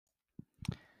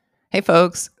Hey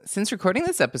folks, since recording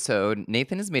this episode,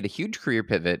 Nathan has made a huge career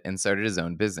pivot and started his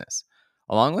own business.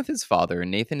 Along with his father,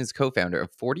 Nathan is co founder of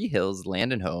 40 Hills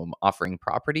Land and Home, offering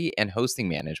property and hosting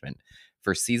management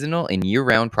for seasonal and year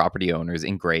round property owners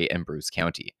in Gray and Bruce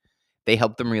County. They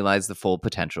help them realize the full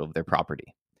potential of their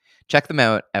property. Check them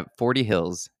out at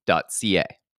FortyHills.ca.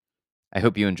 I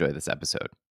hope you enjoy this episode.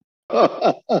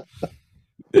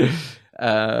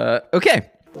 Okay.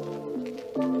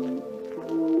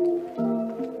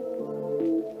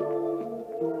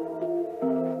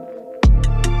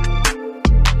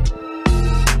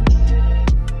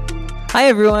 Hi,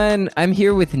 everyone. I'm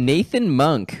here with Nathan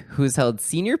Monk, who's held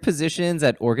senior positions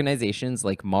at organizations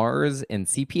like Mars and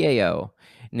CPAO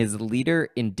and is a leader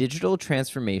in digital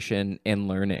transformation and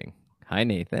learning. Hi,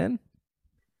 Nathan.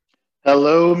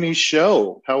 Hello,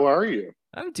 Michaud. How are you?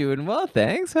 I'm doing well,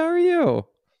 thanks. How are you?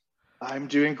 I'm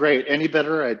doing great. Any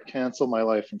better, I'd cancel my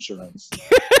life insurance.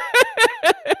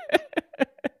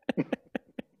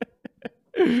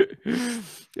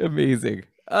 Amazing.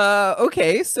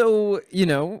 Okay, so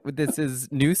this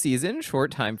is new season,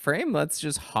 short time frame. Let's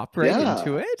just hop right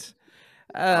into it.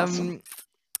 Awesome.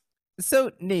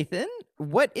 So Nathan,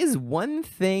 what is one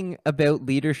thing about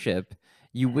leadership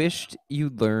you wished you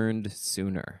learned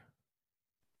sooner?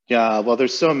 Yeah, well,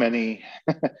 there's so many,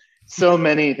 so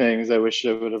many things I wish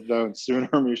I would have known sooner,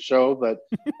 Michaud. But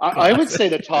I would say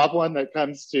the top one that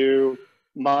comes to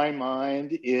my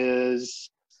mind is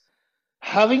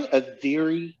having a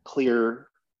very clear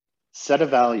set of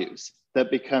values that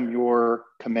become your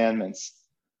commandments,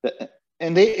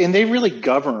 and they really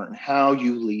govern how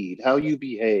you lead, how you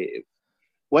behave,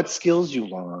 what skills you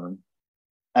learn,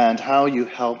 and how you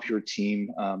help your team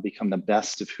become the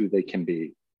best of who they can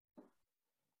be.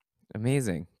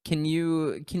 Amazing. Can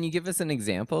you give us an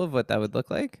example of what that would look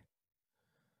like?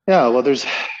 Yeah, well,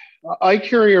 I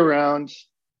carry around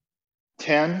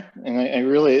 10, and they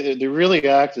really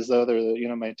act as though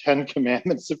they're my 10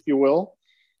 commandments, if you will.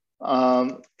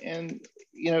 And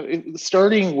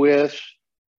starting with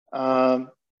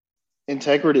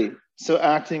integrity. So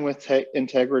acting with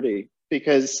integrity,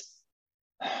 because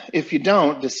if you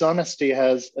don't, dishonesty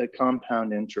has a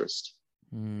compound interest.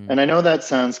 And I know that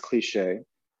sounds cliche,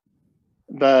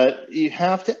 but you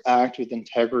have to act with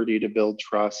integrity to build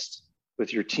trust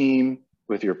with your team,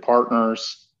 with your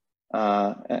partners,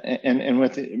 and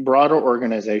with the broader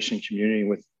organization community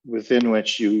within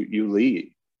which you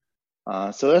lead.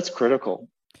 So that's critical.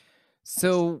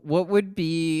 So what would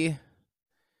be,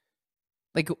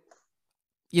 like,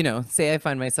 say I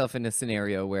find myself in a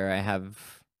scenario where I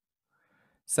have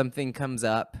something comes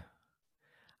up,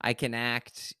 I can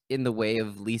act in the way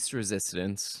of least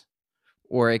resistance,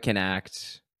 or I can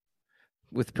act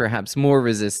with perhaps more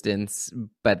resistance,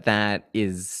 but that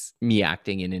is me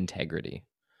acting in integrity.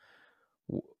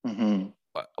 Mm-hmm.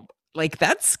 Like,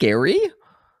 that's scary.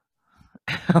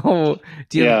 Do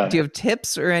you have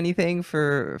tips or anything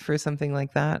for something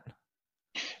like that?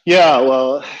 Yeah,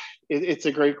 well, it's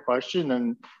a great question,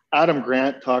 and Adam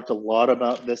Grant talked a lot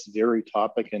about this very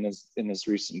topic in his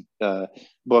recent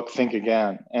book, Think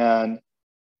Again. And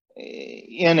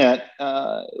in it,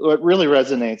 what really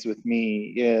resonates with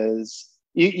me is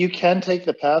you can take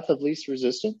the path of least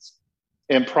resistance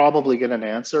and probably get an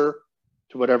answer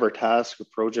to whatever task or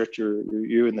project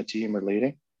you and the team are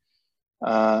leading.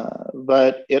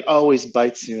 But it always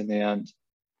bites you in the end.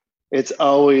 It's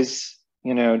always,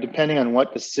 depending on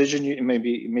what decision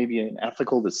maybe an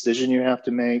ethical decision you have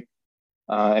to make.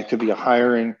 It could be a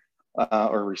hiring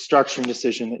or restructuring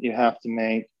decision that you have to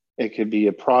make. It could be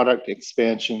a product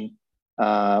expansion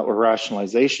or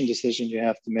rationalization decision you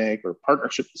have to make, or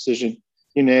partnership decision.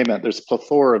 You name it. There's a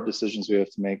plethora of decisions we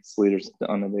have to make as leaders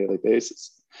on a daily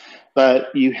basis. But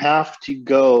you have to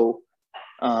go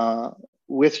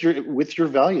with your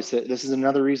value set. This is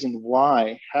another reason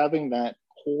why having that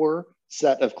core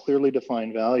set of clearly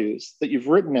defined values that you've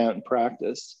written out in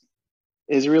practice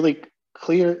is really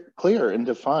clear and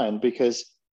defined,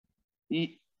 because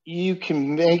you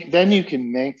can make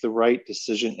the right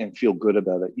decision and feel good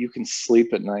about it. You can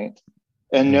sleep at night,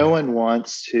 and no one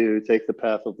wants to take the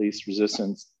path of least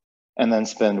resistance and then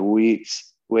spend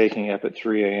weeks waking up at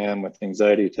 3 a.m. with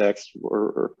anxiety attacks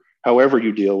or however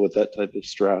you deal with that type of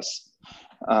stress.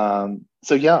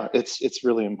 So yeah, it's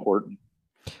really important.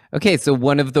 Okay, so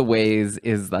one of the ways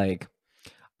is, like,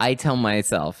 I tell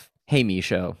myself, hey,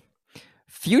 Michaud,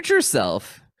 future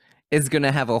self is going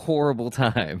to have a horrible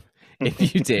time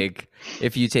if you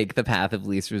take the path of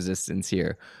least resistance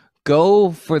here.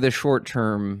 Go for the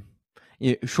short-term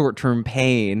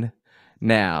pain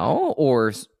now,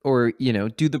 or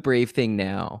do the brave thing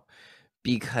now,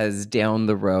 because down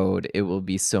the road it will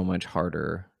be so much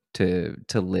harder to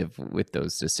live with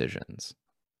those decisions.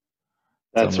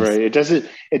 It's That's almost right.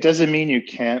 It doesn't mean you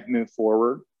can't move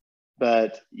forward,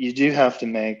 but you do have to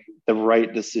make the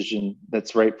right decision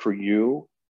that's right for you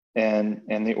and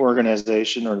the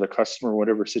organization or the customer,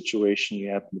 whatever situation you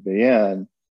happen to be in.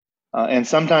 And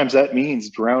sometimes that means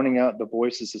drowning out the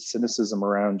voices of cynicism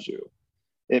around you.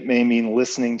 It may mean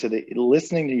listening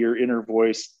to your inner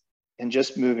voice and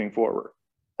just moving forward,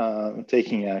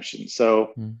 taking action.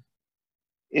 So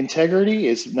integrity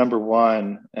is number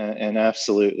one and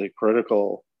absolutely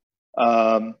critical.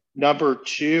 Number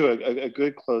two, a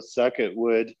good close second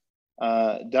would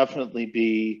definitely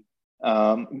be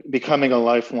becoming a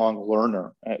lifelong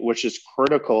learner, which is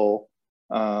critical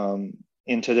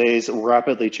in today's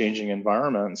rapidly changing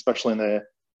environment, especially in the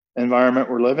environment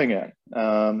we're living in.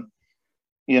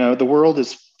 The world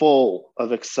is full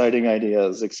of exciting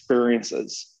ideas,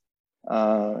 experiences,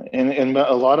 and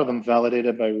a lot of them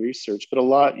validated by research, but a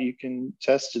lot you can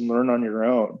test and learn on your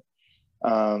own.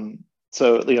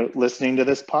 So, listening to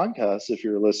this podcast, if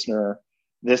you're a listener,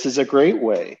 this is a great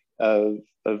way of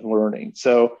learning.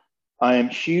 So I am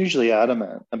hugely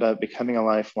adamant about becoming a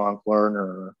lifelong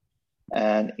learner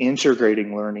and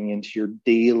integrating learning into your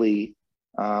daily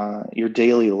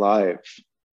life.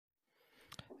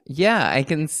 Yeah, I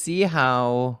can see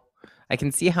how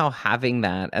having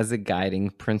that as a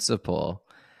guiding principle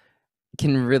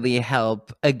can really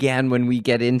help, again, when we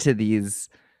get into these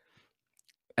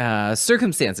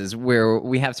circumstances where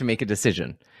we have to make a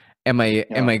decision. Am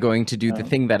I going to do the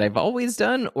thing that I've always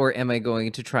done, or am I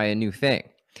going to try a new thing?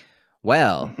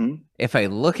 Well, if I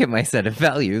look at my set of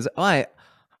values, I'm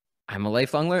a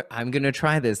lifelong learner. I'm going to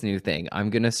try this new thing.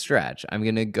 I'm going to stretch. I'm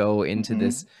going to go into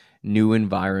this new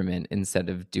environment instead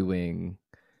of doing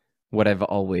what I've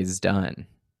always done.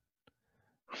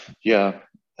 Yeah,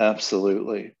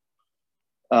 absolutely.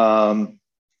 And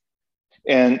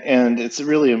it's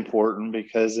really important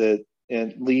because it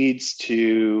leads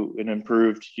to an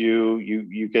improved you.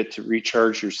 You get to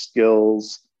recharge your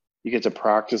skills. You get to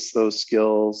practice those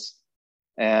skills,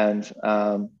 and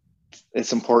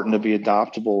it's important to be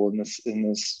adaptable in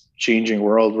this changing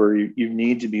world where you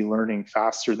need to be learning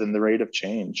faster than the rate of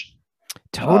change.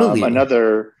 Totally.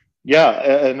 Another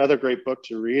great book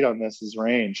to read on this is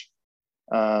Range.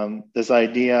 This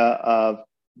idea of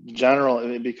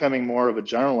becoming more of a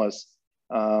generalist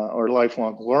or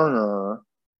lifelong learner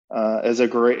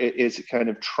is kind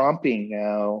of trumping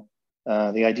now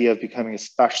the idea of becoming a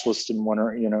specialist in one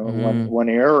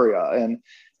area. And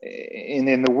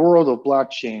in the world of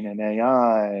blockchain and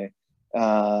AI,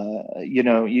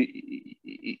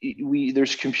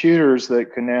 there's computers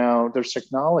that can now, there's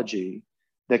technology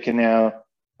that can now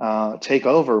take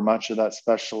over much of that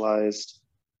specialized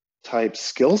type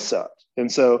skill set.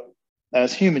 And so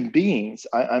as human beings,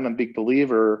 I'm a big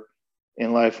believer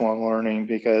in lifelong learning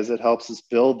because it helps us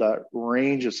build that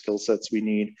range of skill sets we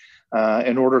need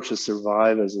in order to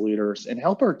survive as leaders and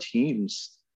help our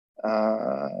teams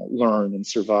learn and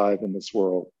survive in this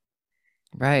world.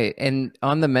 Right. And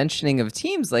on the mentioning of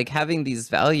teams, like having these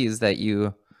values that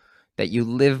you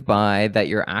live by, that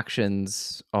your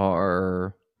actions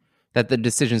are, that the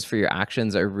decisions for your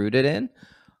actions are rooted in,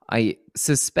 I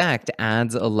suspect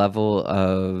adds a level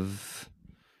of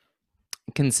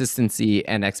consistency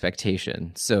and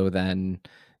expectation. So then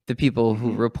the people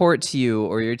who report to you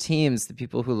or your teams, the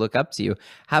people who look up to you,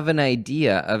 have an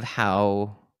idea of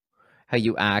how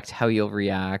you act, how you'll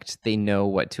react. They know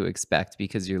what to expect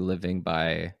because you're living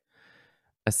by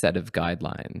a set of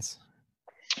guidelines.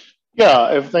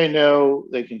 Yeah, if they know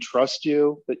they can trust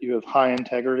you, that you have high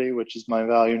integrity, which is my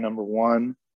value number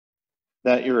one,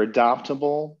 that you're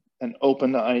adaptable and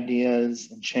open to ideas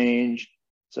and change,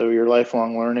 so you're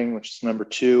lifelong learning, which is number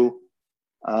two,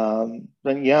 then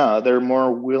yeah, they're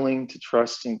more willing to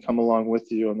trust and come along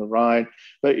with you on the ride.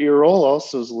 But your role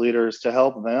also as leaders to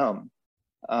help them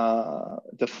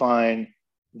define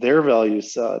their value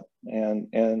set,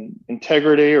 and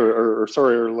integrity or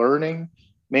learning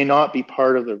may not be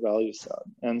part of their value set.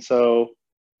 And so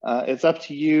it's up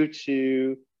to you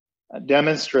to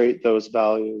demonstrate those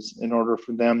values in order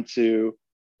for them to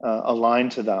align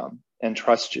to them and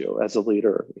trust you as a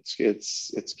leader.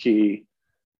 It's key.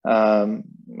 And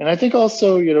I think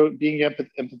also, being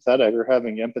empathetic or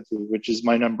having empathy, which is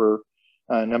my number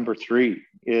three,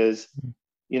 is,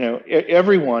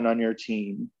 everyone on your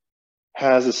team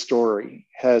has a story,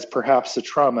 has perhaps a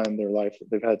trauma in their life that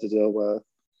they've had to deal with.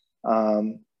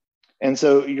 And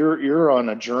so you're on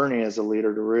a journey as a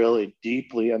leader to really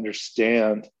deeply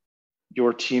understand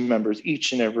your team members,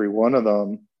 each and every one of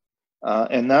them.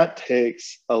 And that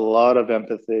takes a lot of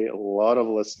empathy, a lot of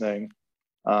listening,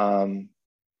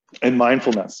 and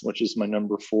mindfulness, which is my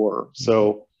number 4.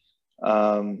 So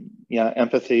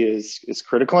empathy is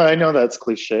critical. And I know that's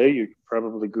cliche. You can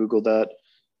probably Google that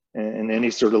in any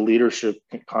sort of leadership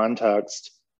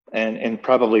context and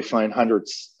probably find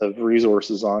hundreds of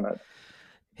resources on it.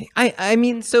 I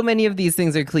mean, so many of these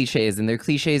things are cliches, and they're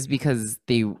cliches because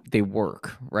they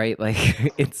work, right? Like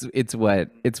it's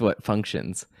what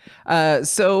functions.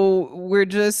 So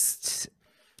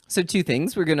two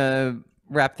things. We're gonna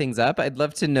wrap things up. I'd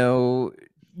love to know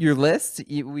your list.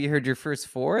 We heard your first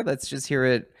 4. Let's just hear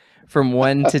it from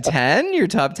 1 to 10. Your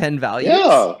top 10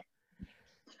 values.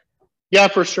 Yeah,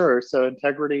 for sure. So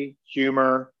integrity,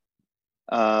 humor.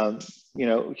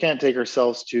 We can't take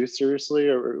ourselves too seriously,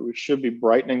 or we should be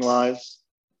brightening lives.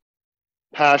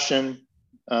 Passion,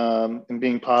 and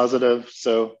being positive.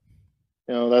 So,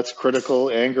 that's critical.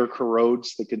 Anger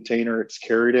corrodes the container it's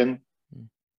carried in.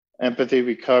 Empathy,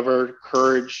 we covered.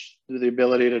 Courage, the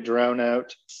ability to drown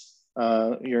out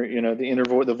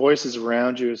the voices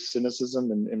around you is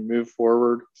cynicism and move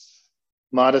forward.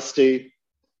 Modesty,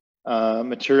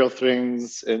 material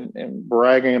things and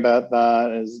bragging about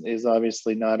that is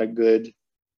obviously not a good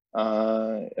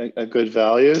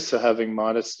value. So having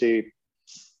modesty,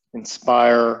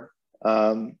 inspire,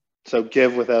 so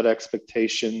give without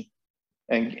expectation,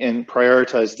 and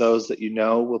prioritize those that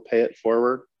will pay it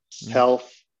forward.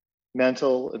 Health,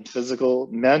 mental and physical.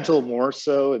 Mental more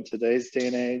so in today's day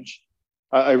and age.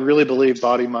 I really believe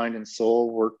body, mind, and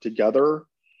soul work together.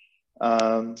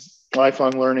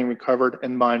 Lifelong learning we covered,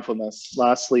 and mindfulness.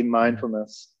 Lastly,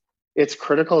 mindfulness. It's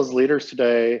critical as leaders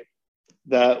today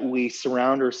that we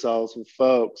surround ourselves with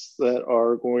folks that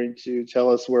are going to tell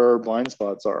us where our blind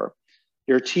spots are.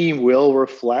 Your team will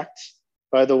reflect,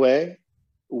 by the way,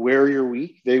 where you're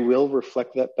weak. They will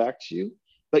reflect that back to you.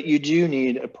 But you do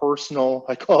need I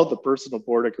call it the personal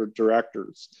board of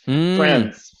directors,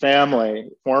 friends, family,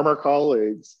 former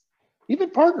colleagues, even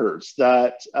partners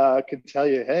that can tell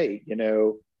you, hey,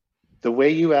 the way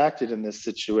you acted in this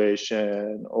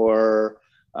situation, or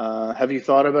have you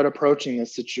thought about approaching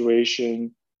this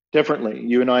situation differently?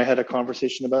 You and I had a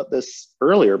conversation about this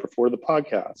earlier before the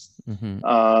podcast.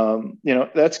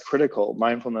 That's critical.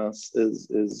 Mindfulness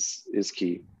is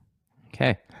key.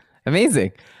 Okay,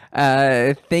 amazing.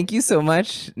 Thank you so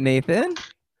much, Nathan.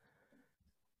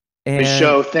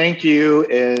 Michaud, thank you,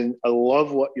 and I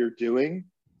love what you're doing.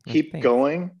 Keep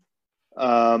going.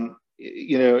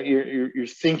 Your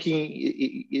thinking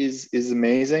is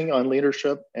amazing on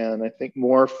leadership, and I think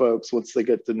more folks, once they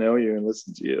get to know you and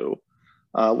listen to you,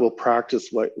 will practice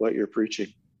what you're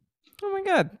preaching. Oh my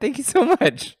God! Thank you so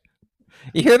much.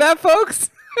 You hear that, folks?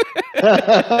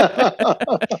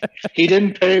 He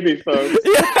didn't pay me, folks.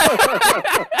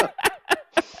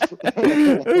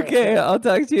 Okay, I'll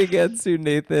talk to you again soon,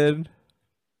 Nathan.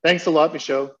 Thanks a lot,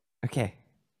 Michaud. Okay,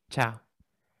 ciao.